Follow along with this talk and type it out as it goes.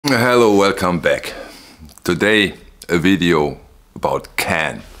Hello, welcome back. Today a video about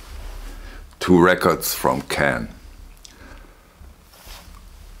Cannes. 2 records from Cannes.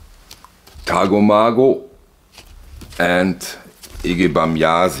 Tago Mago and Ege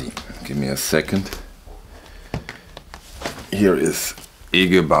Bamyasi. Give me a second. Here is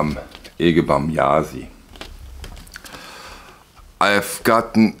Ege Bamyasi. I have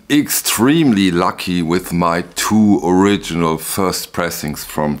gotten extremely lucky with my 2 original first pressings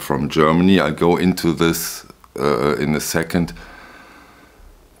from Germany. I'll go into this in a second.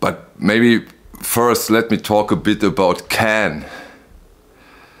 But maybe first let me talk a bit about Cannes.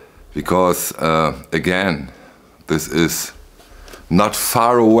 Because again, this is not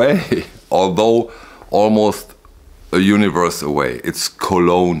far away, although almost a universe away. It's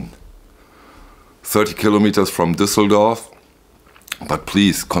Cologne, 30 kilometers from Düsseldorf. But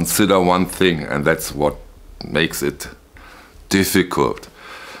please consider one thing, and that's what makes it difficult.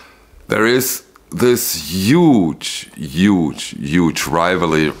 There is this huge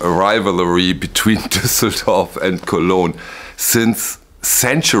rivalry between Düsseldorf and Cologne since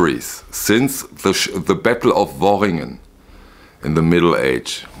centuries, since the Battle of Worringen in the Middle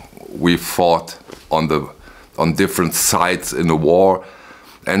Age. We fought on different sides in a war,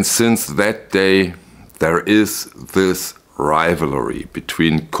 and since that day there is this rivalry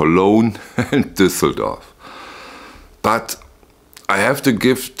between Cologne and Düsseldorf. But I have to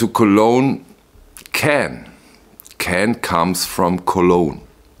give to Cologne Cannes. Cannes comes from Cologne,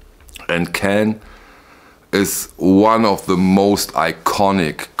 and Cannes is one of the most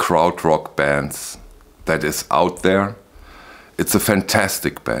iconic krautrock bands that is out there. It's a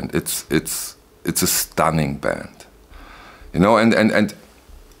fantastic band. It's a stunning band, you know. And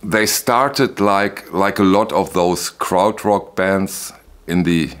they started like a lot of those krautrock bands in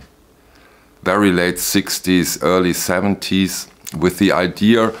the very late 60s, early 70s, with the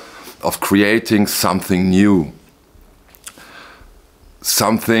idea of creating something new,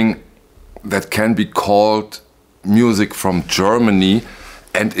 something that can be called music from Germany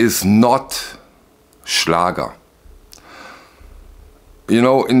and is not Schlager. You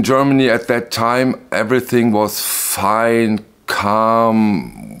know, in Germany at that time, everything was fine,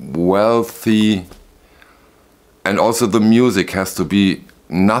 calm, wealthy, and also the music has to be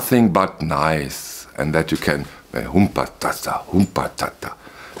nothing but nice, and that you can humpatata,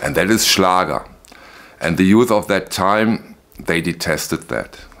 and that is Schlager. And the youth of that time, they detested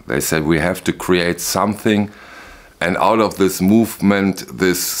that. They said we have to create something, and out of this movement,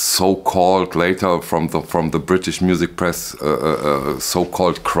 this so-called, later from the British music press,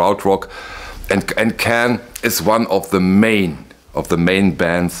 so-called krautrock, and Cannes is one of the main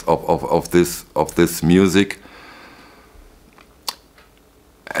bands of this music.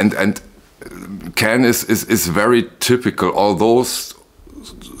 And Cannes is very typical, although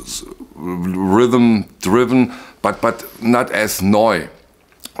rhythm driven, but not as Neu.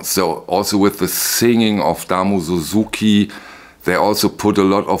 So also with the singing of Damo Suzuki, they also put a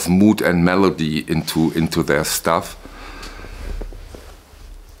lot of mood and melody into their stuff.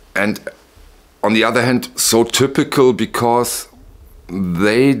 And on the other hand, so typical because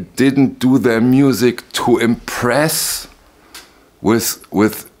they didn't do their music to impress with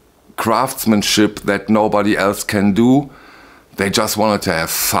craftsmanship that nobody else can do. They just wanted to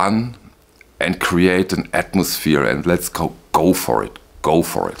have fun and create an atmosphere, and let's go for it. Go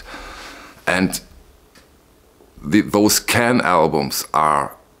for it. And those Cannes albums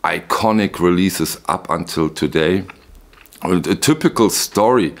are iconic releases up until today. A typical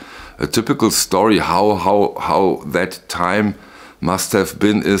story how that time must have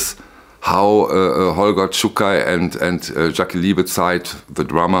been is how Holger Czukay and Jaki Liebezeit, the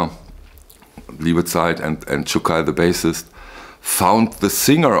drummer, Liebezeit, and Czukay, the bassist, found the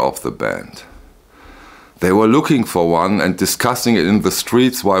singer of the band. They were looking for one and discussing it in the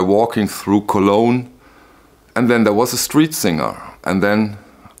streets while walking through Cologne, and then there was a street singer. And then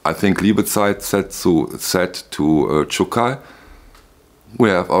I think Liebezeit said to Czukay, "We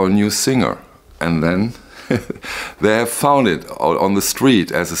have our new singer." And then they have found it on the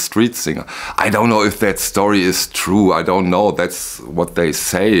street as a street singer. I don't know if that story is true. I don't know. That's what they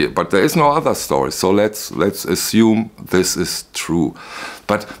say. But there is no other story. So let's assume this is true.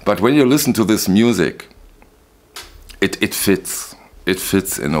 But when you listen to this music, it fits. It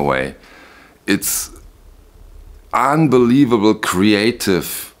fits in a way. It's unbelievable,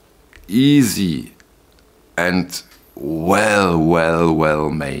 creative, easy, and well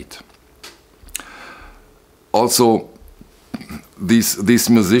made. Also, these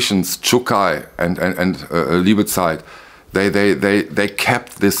musicians, Czukay and Liebezeit, they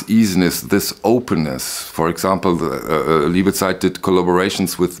kept this easiness, this openness. For example, Liebezeit did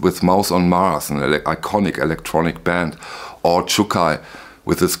collaborations with Mouse on Mars, an iconic electronic band, or Czukay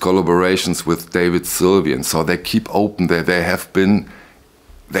with his collaborations with David Sylvian. So they keep open. They have been,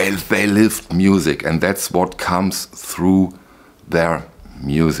 they lived music, and that's what comes through their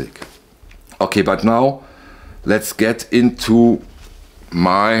music. Okay, but now let's get into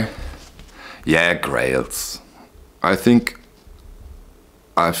my grails. I think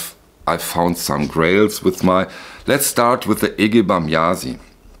I've found some grails with my. Let's start with the Ege Bamyasi.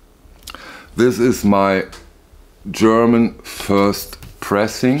 This is my German first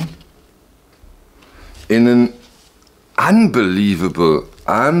pressing in an unbelievable,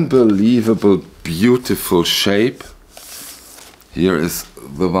 beautiful shape. Here is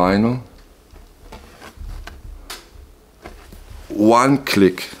the vinyl. One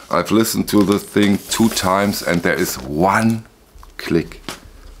click. I've listened to the thing 2 times and there is one click.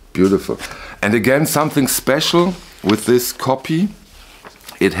 Beautiful. And again, something special with this copy.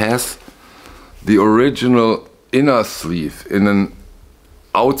 It has the original inner sleeve in an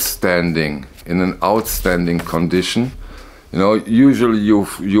outstanding condition. You know, usually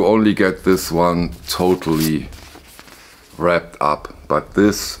you only get this one totally wrapped up, but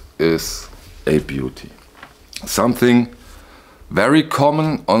this is a beauty. Something very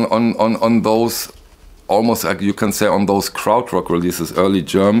common on those, almost like you can say on those krautrock releases, early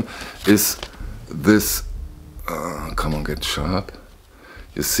German, is this, come on, get sharp.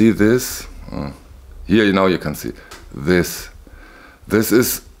 You see this? Here, you know, you can see this. This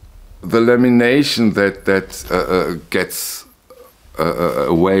is the lamination that gets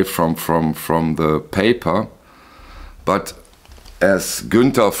away from the paper. But as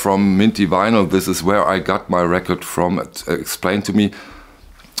Günther from Minty Vinyl, this is where I got my record from, explained to me,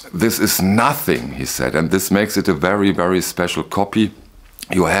 this is nothing, he said, and this makes it a very, very special copy.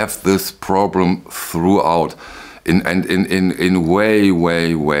 You have this problem throughout, in way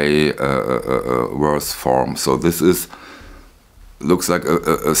worse form. So this is, looks like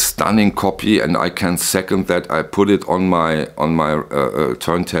a stunning copy, and I can second that. I put it on my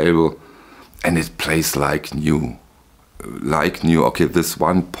turntable, and it plays like new. Like new. Okay, this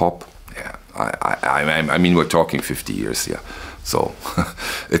one pop, yeah. I mean, we're talking 50 years here, so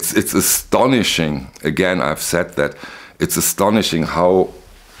it's astonishing. Again, I've said that it's astonishing how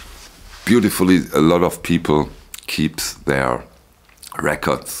beautifully a lot of people keeps their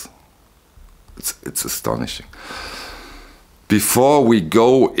records. It's astonishing. Before we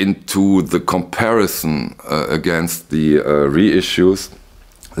go into the comparison against the reissues,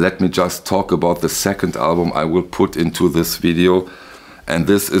 let me just talk about the second album I will put into this video. And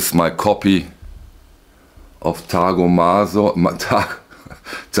this is my copy of Tago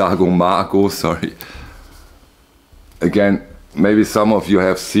Mago, sorry. Again, maybe some of you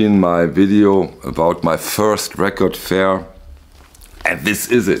have seen my video about my first record fair. And this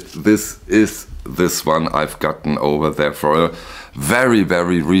is it. This is this one I've gotten over there for a very,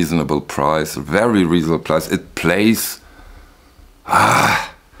 very reasonable price. Very reasonable price. It plays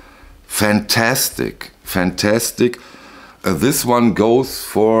fantastic, fantastic. This one goes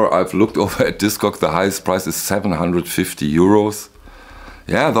for, I've looked over at Discog, the highest price is 750 euros.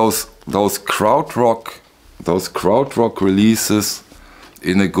 Yeah, those krautrock releases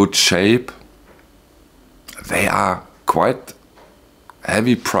in a good shape, they are quite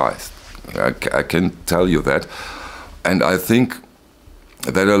heavy priced. I can tell you that. And I think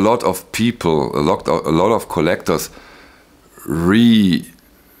that a lot of people, a lot of collectors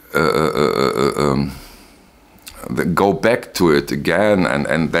go back to it again,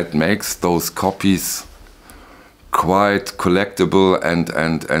 and that makes those copies quite collectible,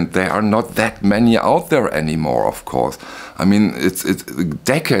 and there are not that many out there anymore, of course. I mean, it's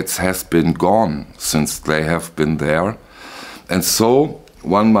decades has been gone since they have been there, and so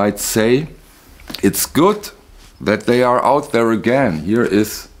one might say it's good that they are out there again. Here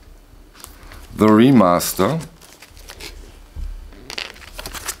is the remaster.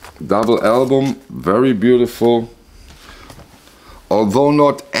 Double album, very beautiful, although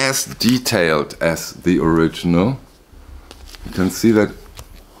not as detailed as the original. You can see that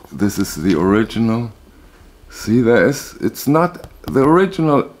this is the original. See, it's not, the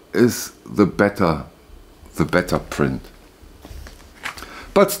original is the better print.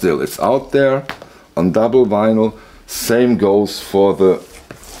 But still, it's out there on double vinyl. Same goes for the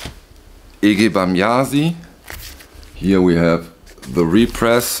Ege Bamyasi. Here we have the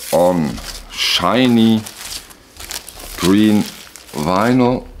repress on shiny green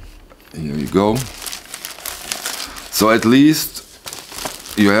vinyl. Here you go. So at least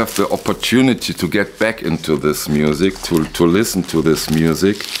you have the opportunity to get back into this music, to listen to this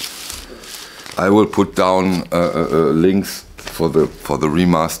music, I will put down links for the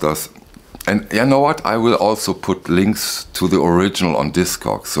remasters. And you know what? I will also put links to the original on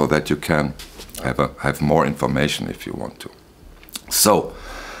Discogs so that you can have more information if you want to. So,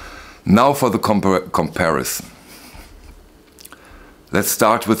 now for the comparison. Let's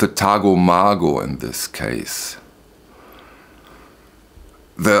start with the Tago Mago in this case.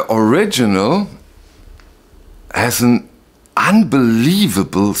 The original has an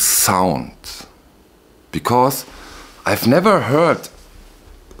unbelievable sound because I've never heard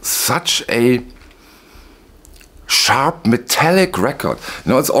such a sharp metallic record.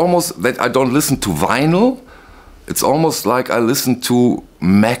 You know, it's almost that I don't listen to vinyl. It's almost like I listen to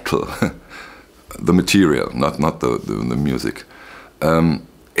metal, the material, not the music.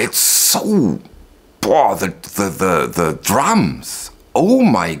 It's so, the drums, oh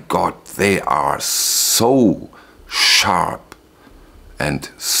my God, they are so sharp and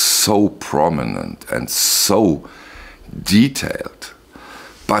so prominent and so detailed.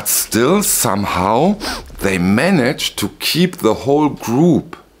 But still, somehow, they manage to keep the whole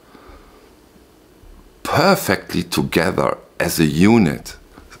group perfectly together as a unit,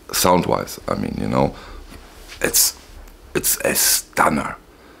 sound-wise. I mean, you know, it's a stunner.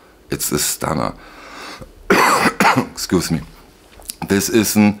 It's a stunner. Excuse me. This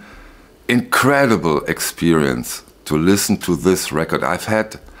is an incredible experience to listen to this record. I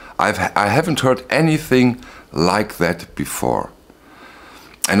haven't heard anything like that before.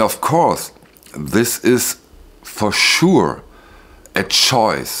 And of course, this is for sure a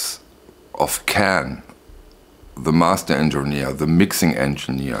choice of Ken, the master engineer, the mixing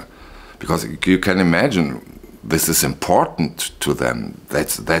engineer, because you can imagine this is important to them.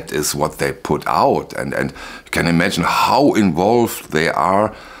 That is what they put out, and you can imagine how involved they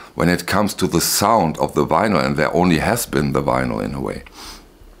are when it comes to the sound of the vinyl, and there only has been the vinyl in a way.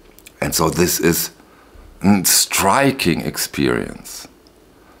 And so this is a striking experience.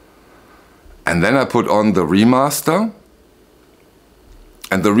 And then I put on the remaster,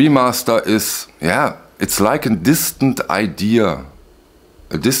 and the remaster is, yeah, it's like a distant idea,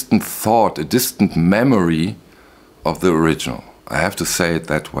 a distant thought, a distant memory of the original. I have to say it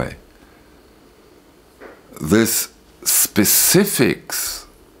that way. This specifics,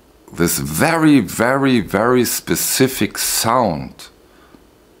 this very, very, very specific sound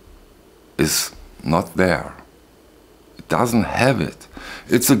is not there. It doesn't have it.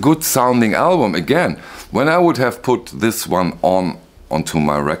 It's a good sounding album. Again, when I would have put this one onto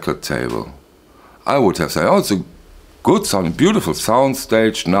my record table, I would have said, oh, it's a good sounding, beautiful sound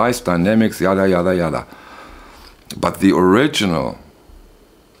stage, nice dynamics, yada, yada, yada. But the original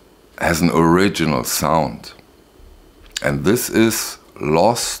has an original sound. And this is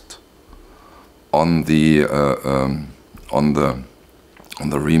lost on the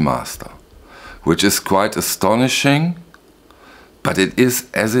remaster, which is quite astonishing. But it is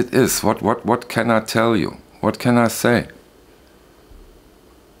as it is. What can I tell you? What can I say?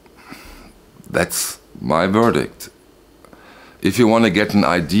 That's my verdict. If you want to get an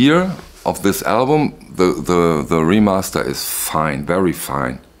idea of this album, the remaster is fine, very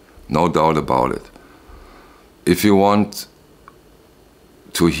fine, no doubt about it. If you want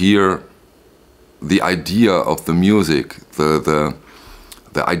to hear the idea of the music, the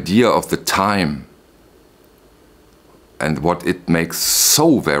idea of the time, and what it makes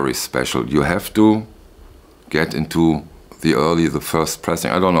so very special, you have to get into the first pressing.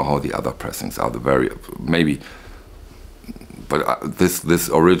 I don't know how the other pressings are, maybe, but this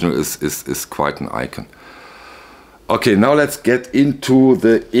original is quite an icon. Okay, now let's get into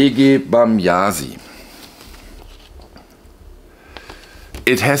the Ege Bamyasi.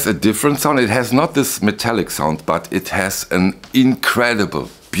 It has a different sound. It has not this metallic sound, but it has an incredible,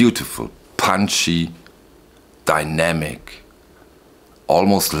 beautiful, punchy, dynamic,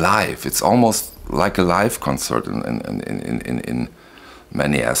 almost live. It's almost like a live concert in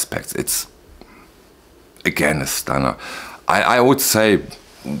many aspects. It's again a stunner. I would say,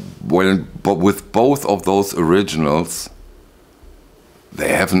 with both of those originals,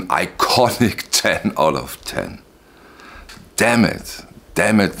 they have an iconic 10 out of 10. Damn it,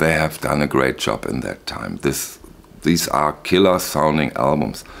 they have done a great job in that time. These are killer sounding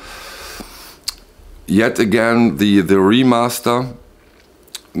albums. Yet again, the remaster,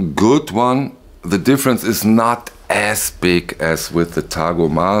 good one. The difference is not as big as with the Tago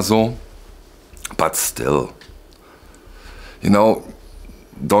Mago, but still. You know,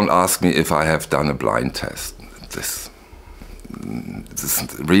 don't ask me if I have done a blind test.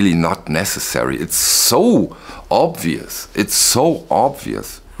 It's really not necessary. It's so obvious. It's so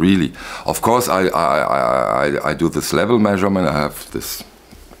obvious, really. Of course, I do this level measurement. I have this.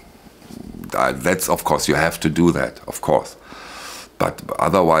 That's, of course, you have to do that, of course. But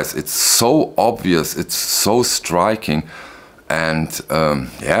otherwise, it's so obvious. It's so striking. And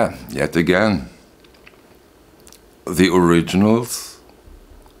yeah, yet again, the originals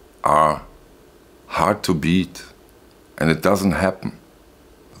are hard to beat. And it doesn't happen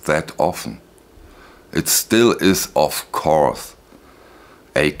that often. It still is, of course,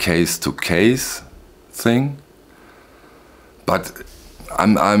 a case-to-case thing. But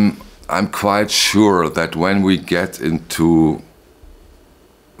I'm quite sure that when we get into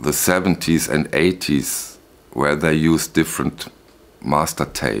the 70s and 80s, where they used different master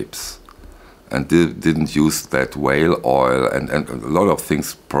tapes and didn't use that whale oil, and a lot of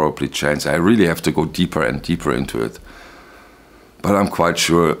things probably changed. I really have to go deeper and deeper into it. But I'm quite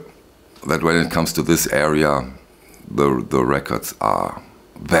sure that when it comes to this area, the records are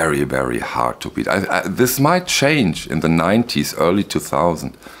very, very hard to beat. This might change in the 90s, early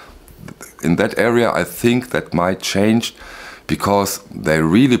 2000s. In that area, I think that might change because they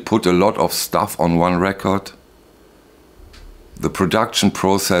really put a lot of stuff on one record. The production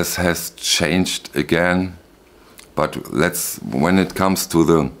process has changed again. But when it comes to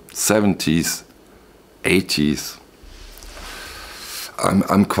the 70s, 80s,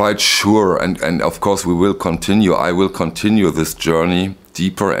 I'm quite sure, and of course we will continue. I will continue this journey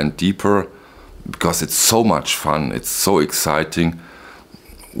deeper and deeper because it's so much fun. It's so exciting.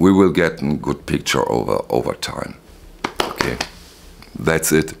 We will get a good picture over time. Okay,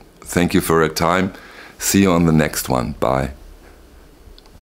 that's it. Thank you for your time. See you on the next one. Bye.